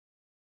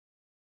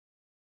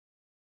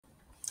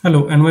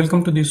Hello and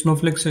welcome to the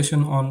Snowflake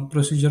session on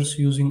procedures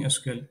using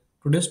SQL.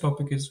 Today's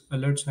topic is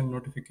alerts and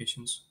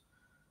notifications.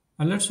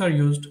 Alerts are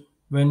used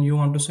when you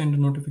want to send a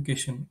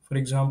notification, for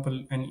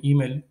example, an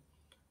email,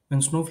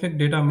 when Snowflake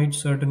data meets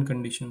certain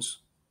conditions.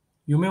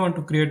 You may want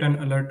to create an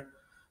alert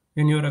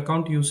when your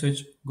account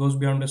usage goes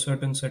beyond a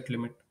certain set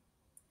limit,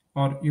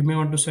 or you may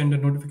want to send a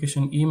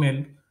notification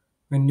email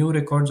when new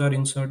records are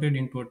inserted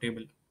into a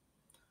table.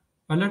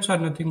 Alerts are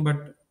nothing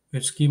but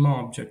a schema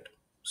object,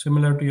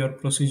 similar to your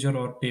procedure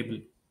or table.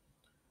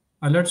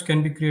 Alerts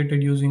can be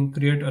created using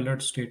create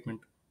alert statement.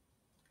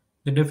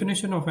 The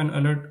definition of an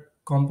alert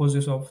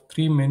composes of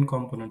three main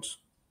components.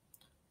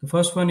 The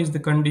first one is the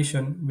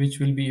condition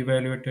which will be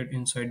evaluated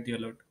inside the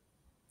alert.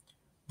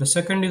 The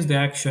second is the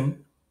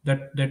action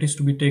that is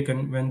to be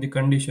taken when the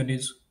condition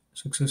is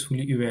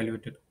successfully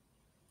evaluated.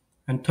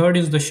 And third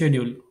is the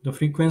schedule, the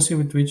frequency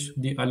with which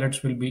the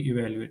alerts will be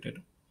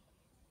evaluated.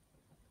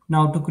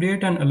 Now, to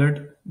create an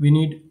alert, we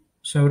need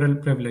several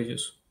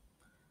privileges.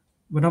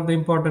 One of the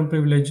important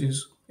privileges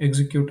is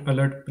execute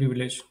alert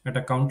privilege at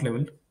account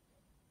level.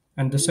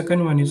 And the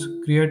second one is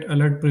create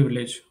alert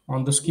privilege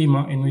on the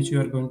schema in which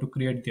you are going to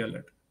create the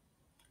alert.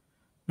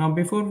 Now,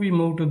 before we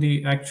move to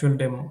the actual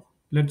demo,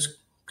 let's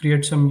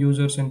create some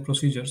users and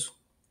procedures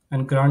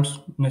and grant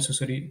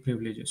necessary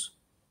privileges.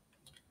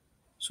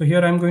 So here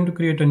I'm going to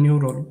create a new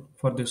role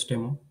for this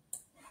demo.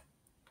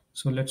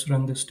 So let's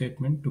run this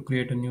statement to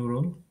create a new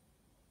role.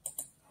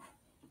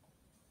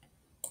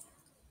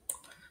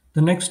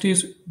 The next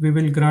is we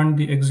will grant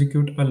the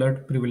execute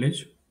alert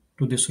privilege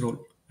to this role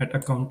at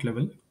account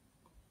level.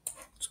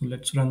 So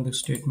let's run this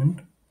statement.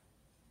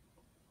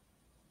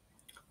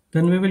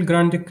 Then we will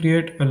grant the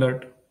create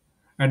alert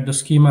at the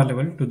schema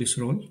level to this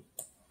role.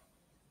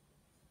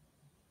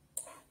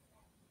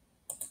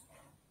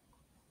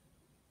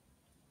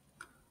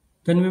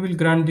 Then we will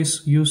grant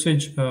this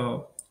usage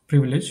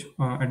privilege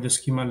at the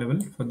schema level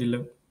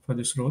for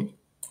this role.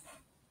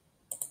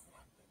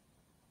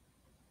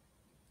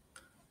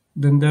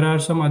 Then there are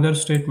some other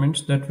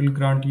statements that will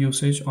grant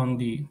usage on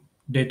the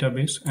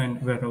database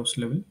and warehouse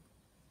level.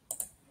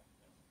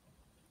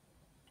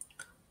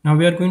 Now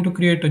we are going to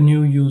create a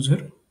new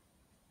user.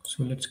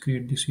 So let's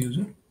create this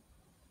user.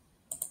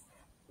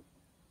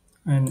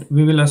 And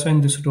we will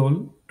assign this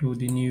role to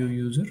the new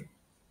user.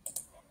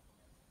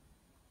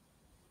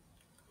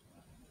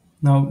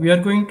 Now we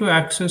are going to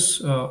access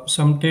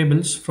some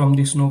tables from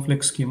the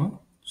Snowflake schema.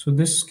 So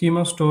this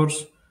schema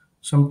stores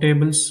some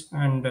tables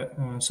and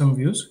some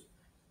views,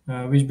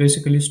 which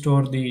basically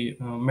store the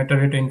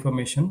metadata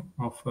information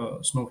of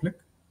Snowflake.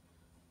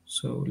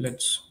 So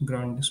let's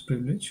grant this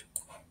privilege.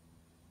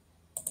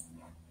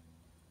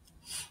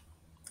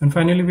 And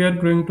finally, we are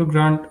going to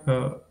grant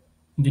the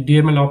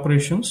DML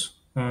operations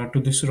to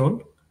this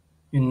role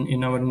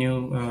in our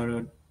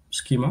new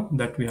schema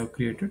that we have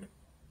created.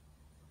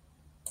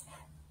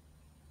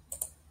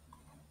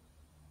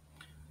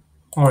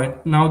 All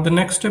right, now the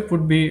next step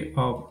would be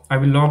I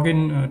will log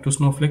in to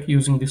Snowflake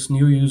using this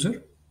new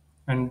user,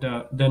 and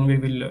then we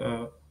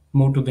will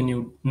move to the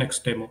new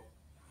next demo.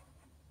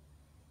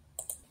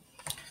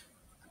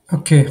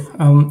 Okay,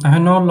 I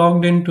have now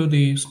logged into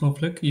the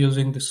Snowflake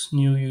using this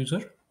new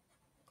user.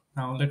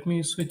 Now let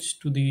me switch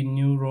to the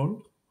new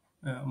role,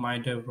 my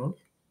dev role,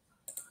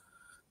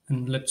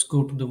 and let's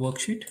go to the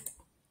worksheet.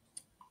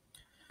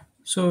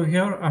 So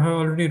here I have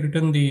already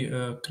written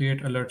the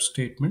create alert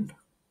statement.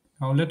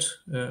 Now let's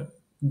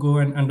go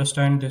and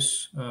understand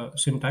this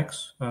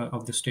syntax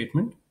of the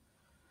statement.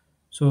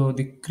 So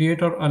the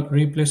create or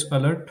replace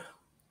alert,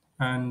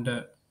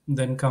 and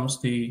then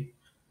comes the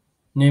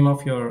name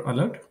of your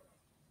alert.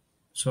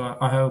 So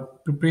I have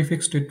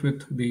prefixed it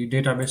with the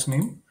database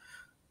name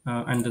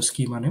and the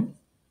schema name.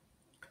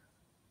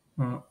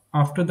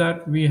 After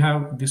that, we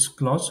have this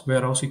clause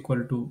warehouse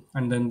equal to,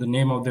 and then the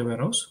name of the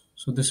warehouse.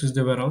 So this is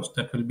the warehouse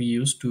that will be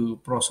used to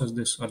process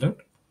this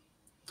alert.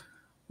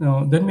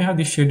 Now, then we have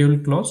the schedule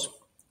clause,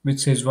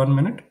 which says 1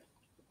 minute.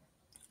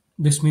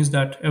 This means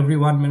that every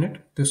 1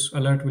 minute, this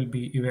alert will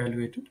be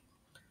evaluated.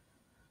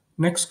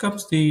 Next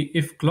comes the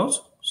if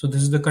clause. So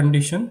this is the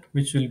condition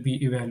which will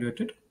be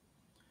evaluated.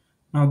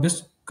 Now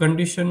this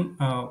condition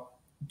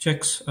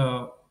checks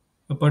a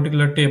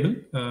particular table,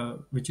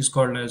 which is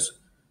called as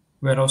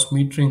warehouse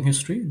metering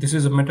history. This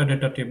is a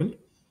metadata table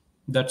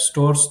that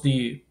stores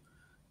the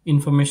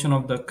information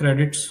of the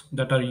credits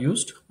that are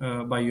used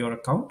by your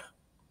account,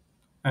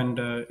 and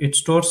it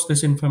stores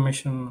this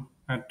information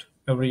at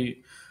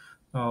every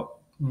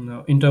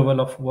interval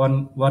of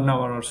one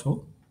hour or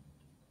so.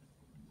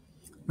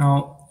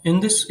 Now in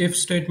this if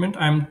statement,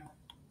 I'm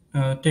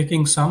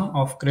taking sum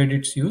of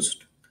credits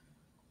used,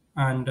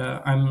 and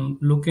I'm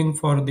looking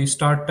for the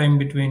start time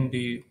between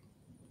the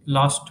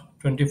last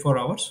 24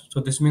 hours. So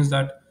this means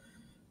that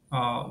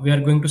we are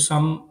going to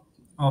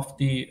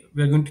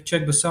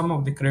check the sum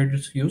of the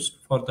credits used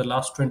for the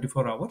last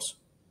 24 hours.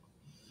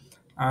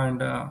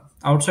 And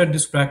outside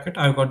this bracket,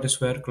 I've got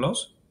this where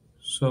clause.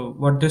 So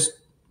what this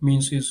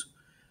means is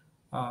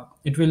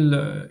it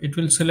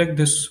will select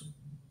this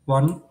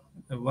one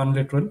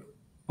literal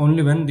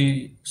only when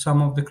the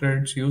sum of the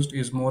credits used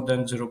is more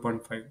than zero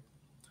point 0.5.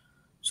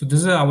 So this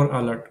is our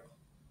alert.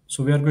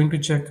 So we are going to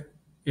check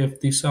if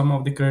the sum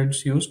of the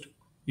credits used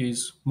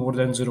is more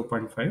than zero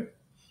point 0.5.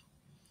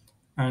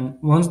 And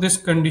once this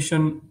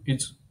condition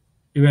is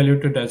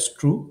evaluated as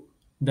true,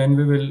 then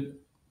we will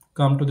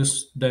come to this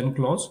then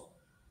clause,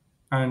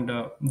 and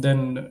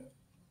then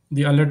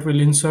the alert will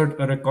insert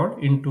a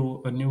record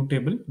into a new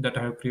table that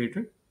I have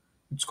created.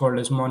 It's called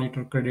as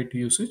monitor credit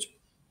usage,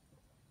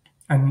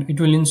 and it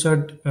will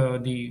insert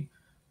the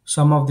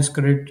sum of this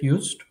credit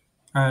used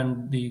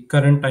and the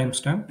current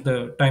timestamp,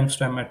 the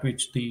timestamp at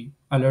which the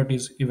alert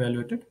is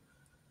evaluated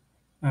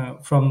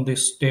from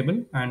this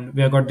table. And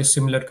we have got this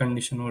similar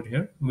condition over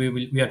here.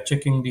 We are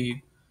checking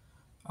the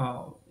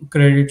uh,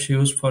 credits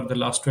used for the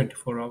last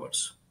 24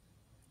 hours.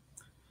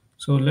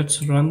 So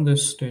let's run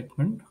this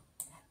statement.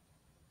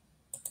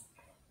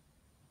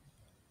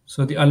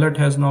 So the alert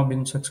has now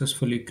been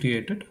successfully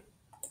created.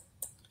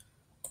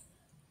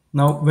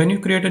 Now, when you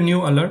create a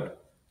new alert,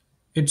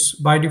 it's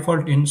by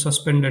default in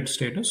suspended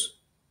status.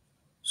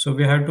 So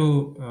we have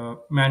to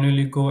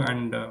manually go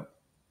and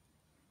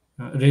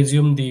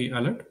resume the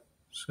alert.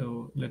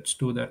 So let's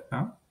do that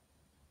now.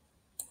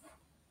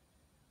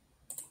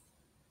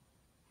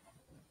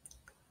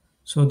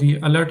 So the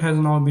alert has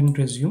now been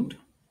resumed.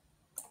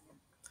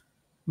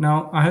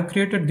 Now I have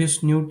created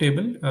this new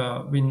table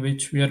in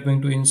which we are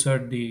going to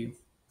insert the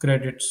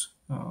credits,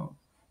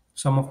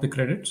 some of the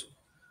credits.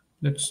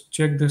 Let's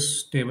check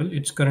this table.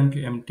 It's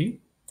currently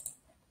empty.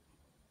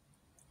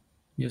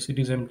 Yes, it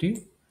is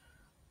empty.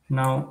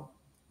 Now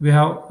we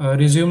have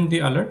resumed the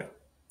alert.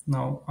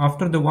 Now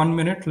after the 1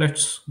 minute,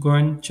 let's go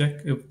and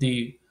check if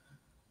the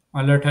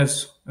alert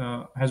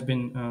has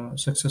been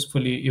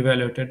successfully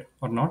evaluated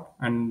or not,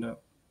 and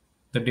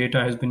the data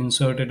has been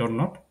inserted or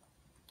not.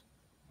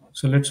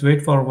 So let's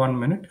wait for 1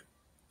 minute.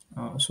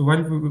 So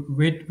while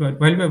we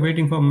are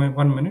waiting for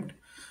 1 minute,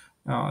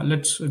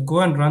 let's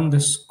go and run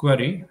this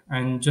query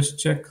and just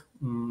check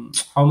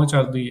how much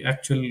are the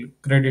actual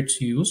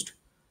credits used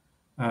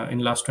in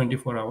last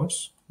 24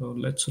 hours. So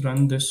let's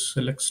run this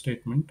select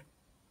statement.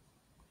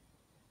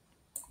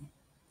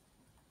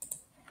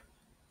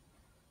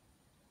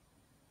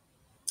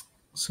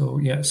 So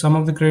yeah, some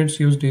of the credits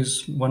used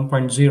is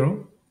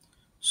 1.0.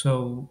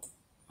 So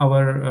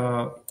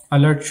our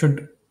alert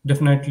should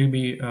definitely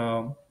be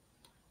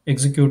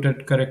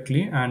executed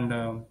correctly,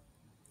 and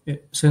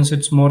since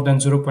it's more than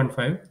zero point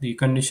 0.5, the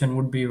condition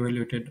would be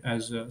evaluated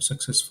as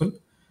successful,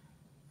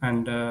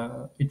 and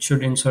it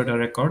should insert a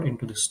record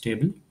into this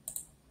table.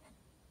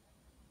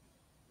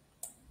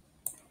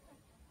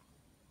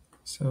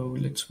 So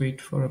let's wait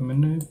for a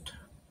minute.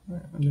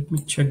 Let me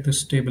check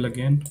this table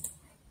again.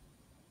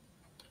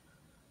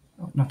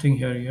 Nothing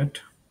here yet.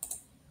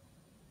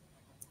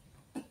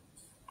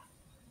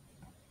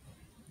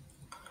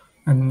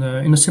 And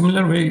in a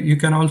similar way, you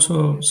can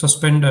also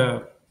suspend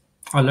a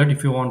alert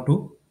if you want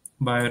to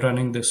by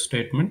running this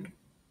statement.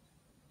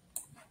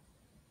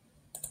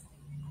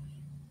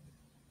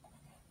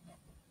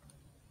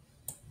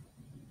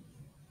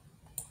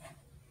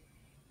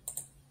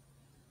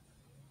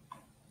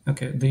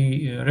 Okay,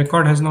 the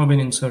record has now been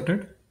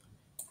inserted.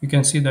 You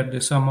can see that the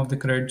sum of the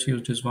credits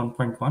used is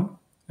 1.1,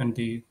 and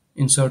the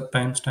insert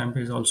timestamp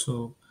is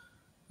also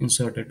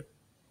inserted.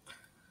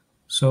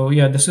 So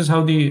yeah, this is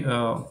how the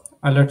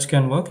alerts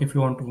can work if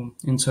you want to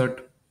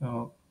insert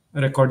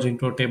records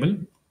into a table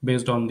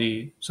based on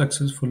the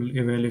successful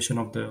evaluation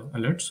of the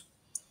alerts.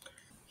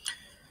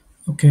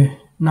 Okay,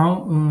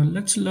 now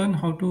let's learn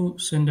how to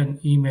send an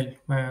email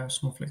via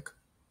Snowflake.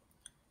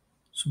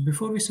 So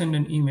before we send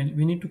an email,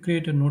 we need to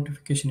create a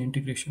notification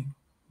integration.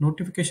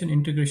 Notification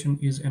integration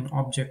is an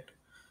object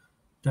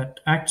that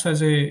acts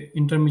as a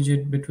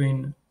intermediate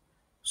between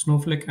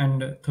Snowflake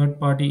and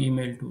third-party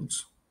email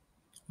tools.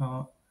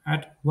 Uh,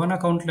 at one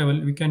account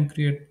level, we can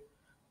create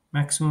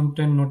maximum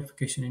 10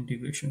 notification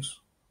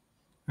integrations,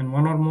 and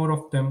one or more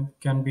of them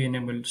can be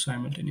enabled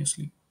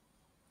simultaneously.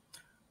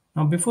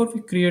 Now, before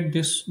we create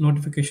this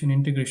notification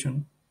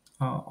integration,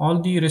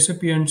 all the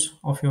recipients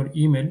of your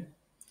email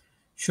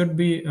should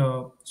be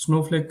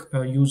Snowflake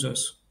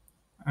users,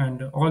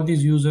 and all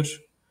these users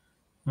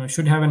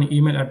should have an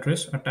email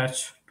address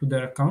attached to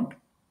their account,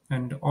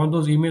 and all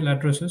those email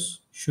addresses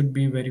should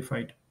be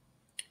verified.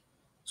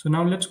 So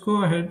now let's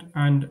go ahead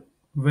and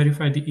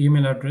verify the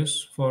email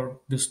address for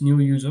this new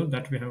user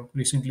that we have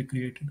recently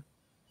created.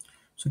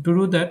 So to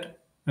do that,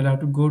 I'll have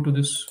to go to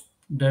this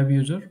dev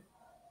user,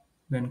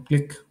 then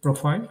click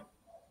profile,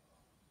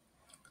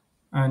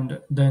 and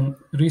then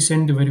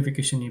resend the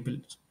verification email.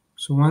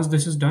 So once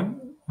this is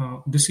done,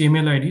 this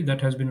email ID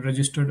that has been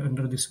registered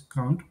under this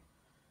account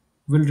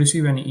will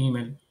receive an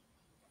email,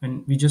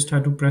 and we just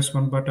have to press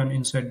one button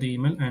inside the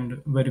email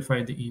and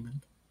verify the email.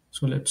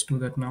 So let's do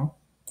that now.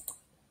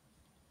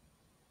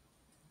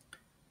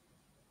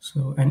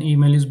 So an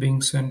email is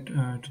being sent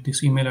to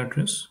this email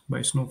address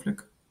by Snowflake.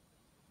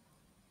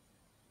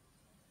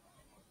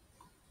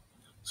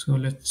 So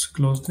let's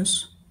close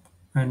this,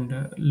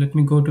 and let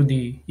me go to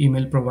the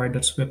email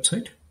provider's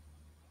website.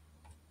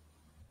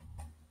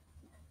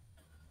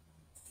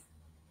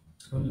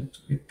 So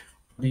let's wait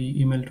for the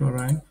email to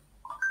arrive.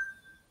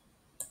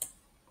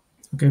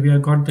 Okay, we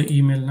have got the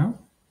email now.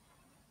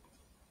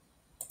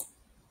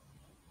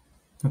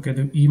 Okay,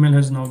 the email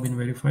has now been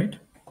verified.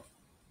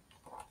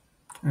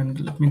 And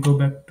let me go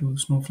back to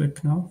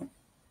Snowflake now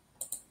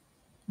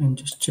and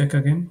just check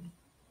again.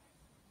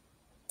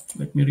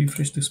 Let me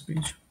refresh this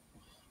page.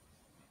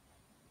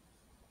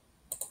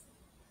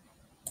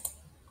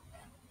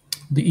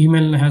 The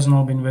email has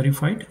now been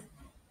verified.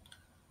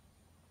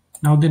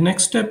 Now the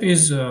next step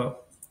is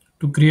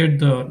to create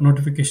the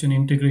notification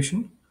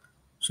integration.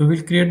 So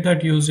we'll create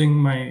that using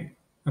my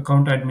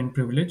account admin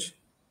privilege.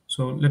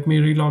 So let me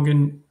relog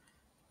in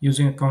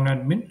using account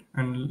admin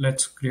and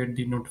let's create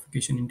the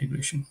notification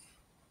integration.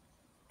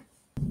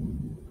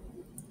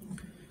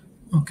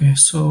 Okay,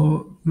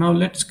 so now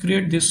let's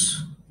create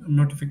this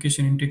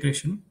notification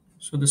integration.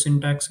 So the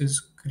syntax is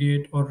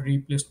create or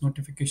replace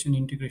notification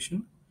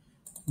integration,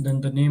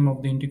 then the name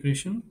of the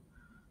integration,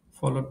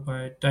 followed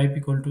by type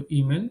equal to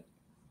email,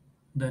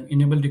 then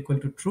enabled equal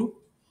to true,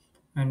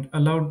 and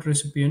allowed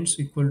recipients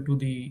equal to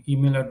the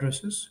email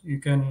addresses. You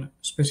can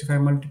specify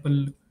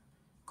multiple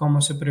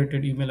comma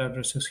separated email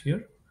addresses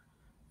here,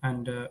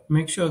 and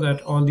make sure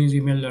that all these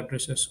email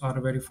addresses are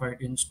verified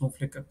in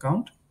Snowflake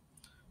account.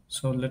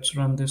 So let's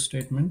run this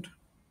statement.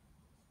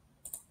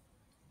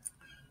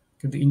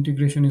 Okay, the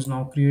integration is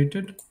now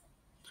created.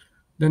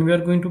 Then we are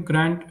going to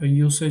grant a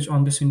usage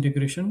on this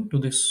integration to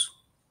this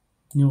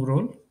new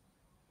role.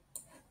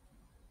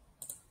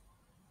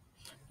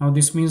 Now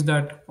this means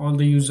that all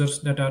the users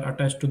that are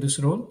attached to this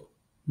role,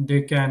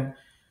 they can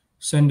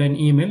send an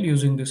email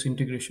using this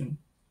integration.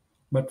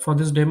 But for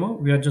this demo,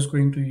 we are just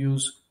going to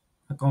use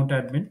account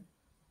admin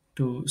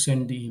to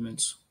send the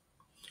emails.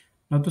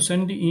 Now to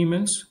send the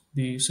emails,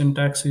 the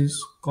syntax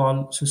is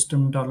call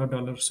system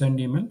 $send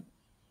email.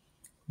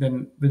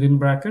 Then within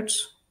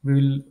brackets, we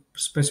will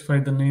specify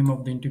the name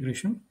of the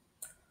integration.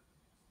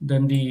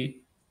 Then the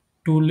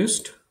to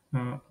list,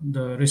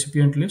 the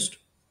recipient list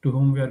to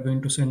whom we are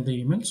going to send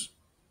the emails.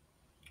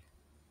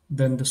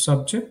 Then the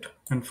subject,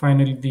 and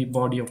finally the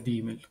body of the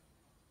email.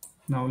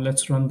 Now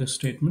let's run this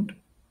statement.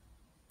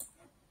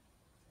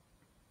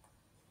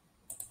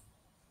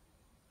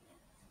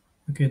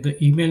 Okay,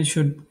 the email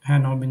should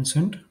have now been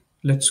sent.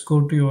 Let's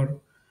go to your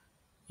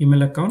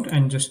email account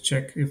and just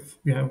check if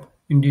we have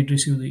indeed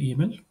received the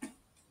email.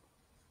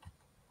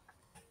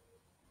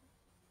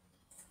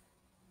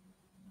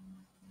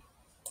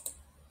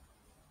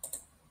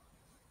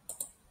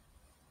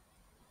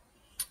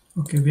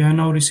 Okay, we have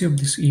now received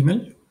this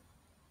email.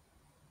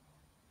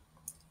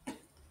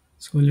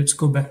 So let's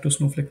go back to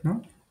Snowflake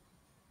now.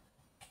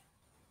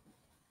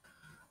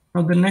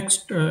 Now the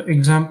next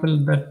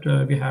example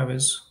that we have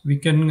is we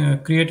can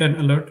create an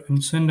alert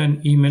and send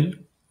an email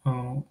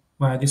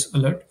via this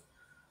alert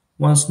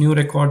once new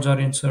records are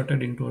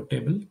inserted into a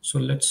table. So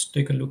let's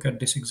take a look at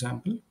this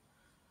example.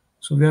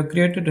 So we have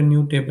created a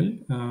new table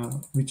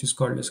which is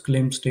called as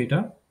claims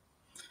data.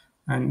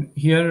 And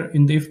here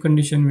in the if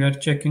condition, we are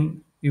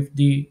checking if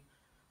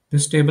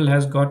this table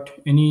has got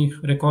any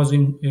records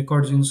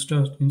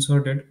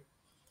inserted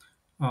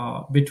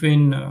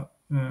between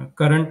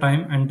current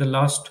time and the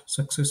last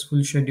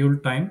successful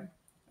scheduled time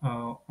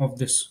of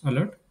this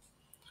alert.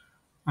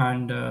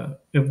 And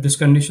if this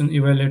condition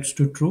evaluates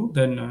to true,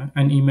 then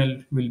an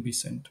email will be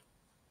sent.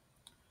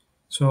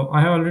 So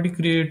I have already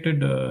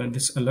created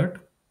this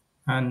alert,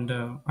 and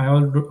I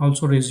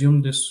also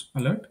resumed this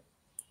alert.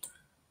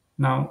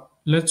 Now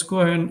let's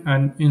go ahead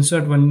and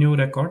insert one new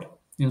record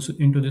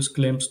into this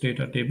claims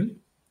data table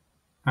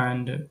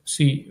and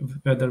see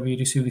whether we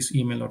receive this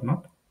email or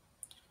not.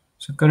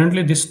 So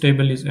currently this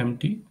table is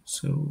empty.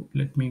 So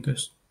let me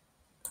just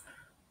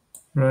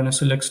run a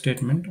select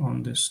statement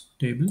on this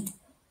table.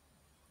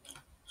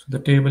 So the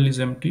table is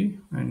empty,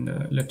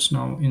 and let's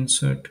now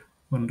insert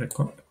one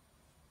record.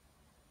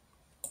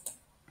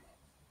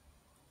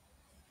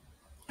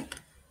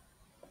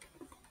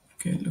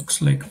 Okay,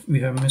 looks like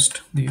we have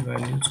missed the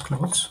values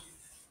clause.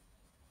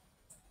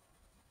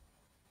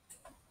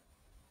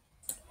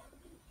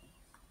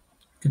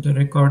 Okay, the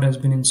record has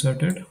been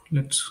inserted.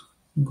 Let's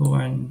go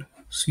and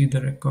see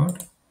the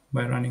record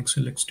by running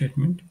select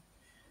statement.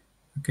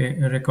 Okay,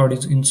 a record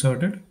is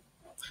inserted.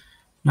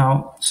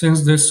 Now,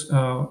 since this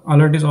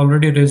alert is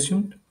already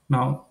resumed,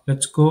 now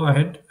let's go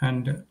ahead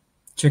and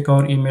check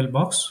our email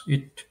box.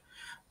 It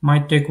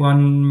might take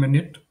 1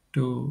 minute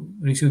to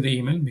receive the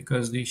email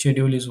because the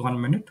schedule is 1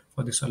 minute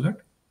for this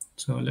alert.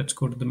 So let's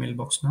go to the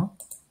mailbox now.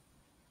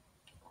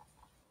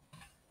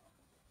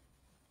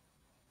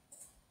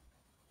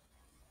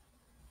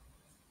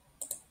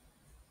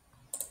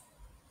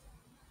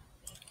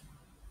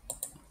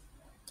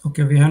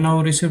 Okay, we have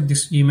now received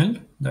this email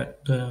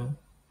that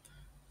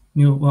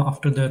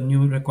after the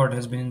new record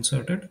has been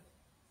inserted.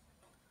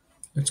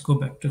 Let's go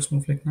back to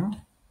Snowflake now.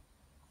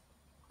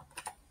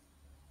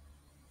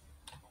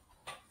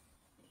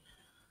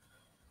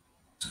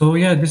 So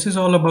yeah, this is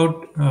all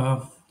about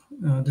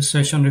this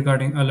session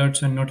regarding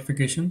alerts and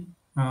notification.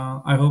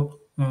 I hope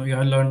you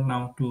have learned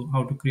now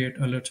how to create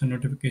alerts and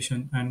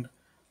notification and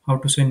how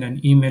to send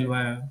an email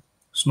via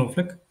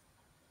Snowflake.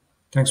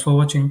 Thanks for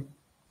watching.